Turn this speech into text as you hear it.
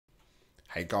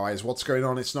Hey guys, what's going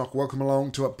on? It's Nock. Welcome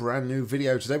along to a brand new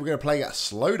video. Today we're going to play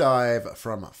Slow Dive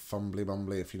from Fumbly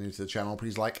Bumbly. If you're new to the channel,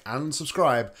 please like and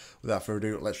subscribe. Without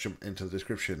further ado, let's jump into the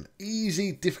description.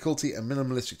 Easy difficulty and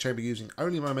minimalistic chamber using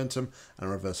only momentum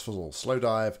and reverse fuzzle. Slow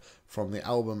Dive from the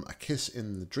album A Kiss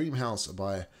in the Dream House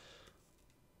by,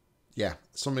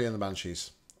 somebody in the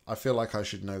Banshees. I feel like I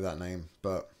should know that name,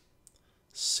 but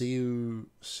Siuxi?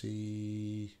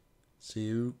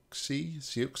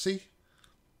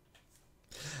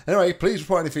 Anyway, please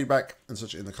report any feedback and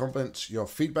such in the comments. Your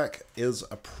feedback is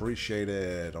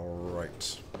appreciated.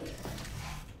 Alright.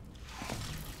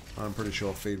 I'm pretty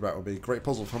sure feedback will be great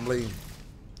puzzle, Fumbly.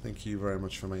 Thank you very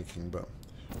much for making, but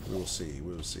we'll see.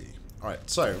 We'll see. Alright,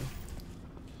 so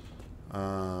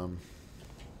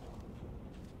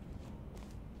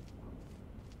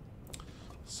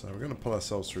we're going to pull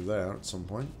ourselves through there at some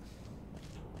point.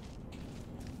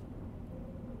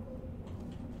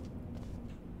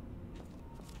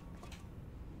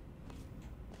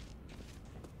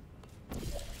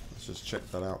 Just check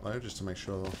that out though, just to make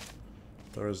sure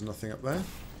there is nothing up there.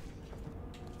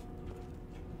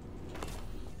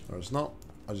 There is not.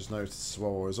 I just noticed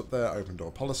while I was up there, open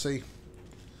door policy.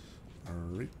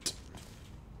 Alright.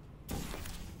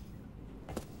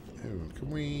 Oh, can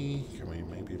we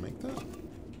maybe make that?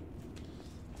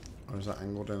 Or is that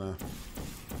angled in a...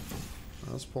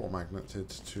 Oh, that's port magneted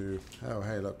to... Oh,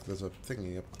 hey, look, there's a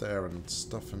thingy up there and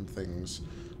stuff and things.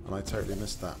 And I totally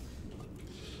missed that.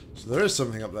 So there is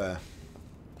something up there.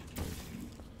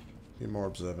 Be more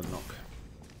observant, Nock.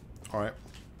 Alright.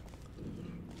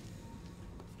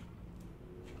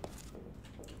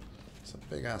 It's a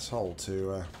big ass hole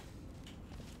to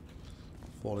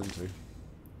fall into.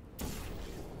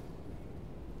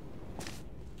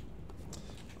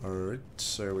 Alright,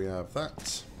 so we have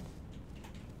that.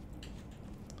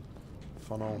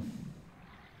 Funnel.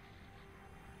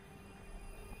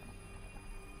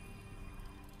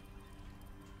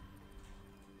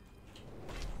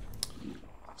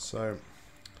 So,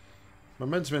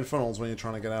 momentum in funnels when you're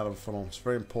trying to get out of a funnel. It's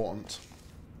very important.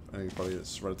 Anybody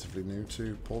that's relatively new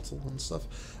to Portal and stuff.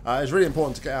 It's really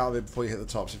important to get out of it before you hit the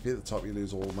top. So if you hit the top, you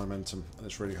lose all the momentum. And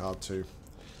it's really hard to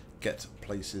get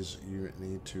places you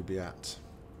need to be at.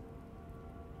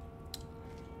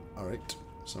 Alright,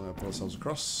 so I'm going to pull ourselves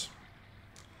across.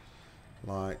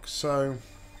 Like so.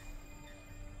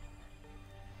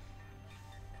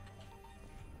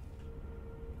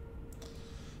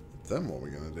 Then what are we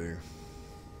going to do?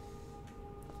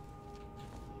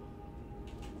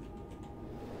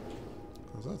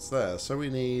 Because that's there. So we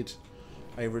need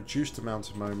a reduced amount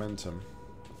of momentum.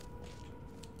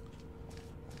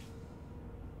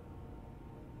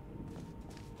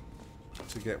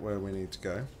 To get where we need to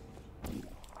go.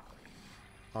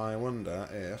 I wonder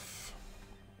if...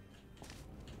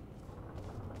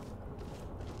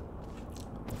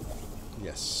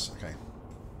 Yes, okay.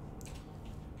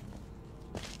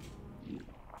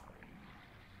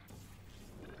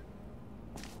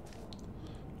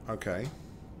 Okay,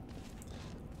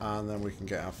 and then we can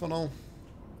get our funnel,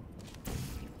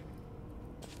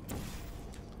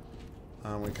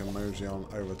 and we can mosey on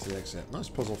over to the exit. Nice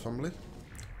puzzle, Fumbly.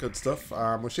 Good stuff.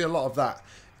 We see a lot of that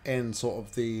in sort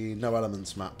of the no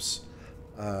elements maps,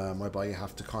 whereby you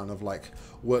have to kind of like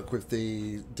work with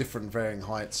the different varying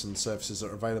heights and surfaces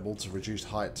that are available to reduce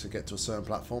height to get to a certain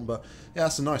platform. But yeah,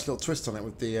 that's a nice little twist on it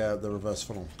with the reverse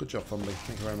funnel. Good job, Fumbly.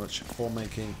 Thank you very much for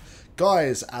making.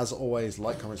 Guys, as always,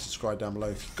 like, comment, subscribe down below.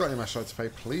 If you've got any match to pay,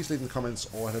 please leave in the comments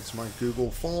or head to my Google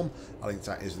form. A link to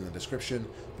that is in the description.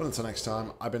 But until next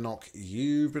time, I've been Nock.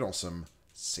 You've been awesome.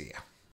 See ya.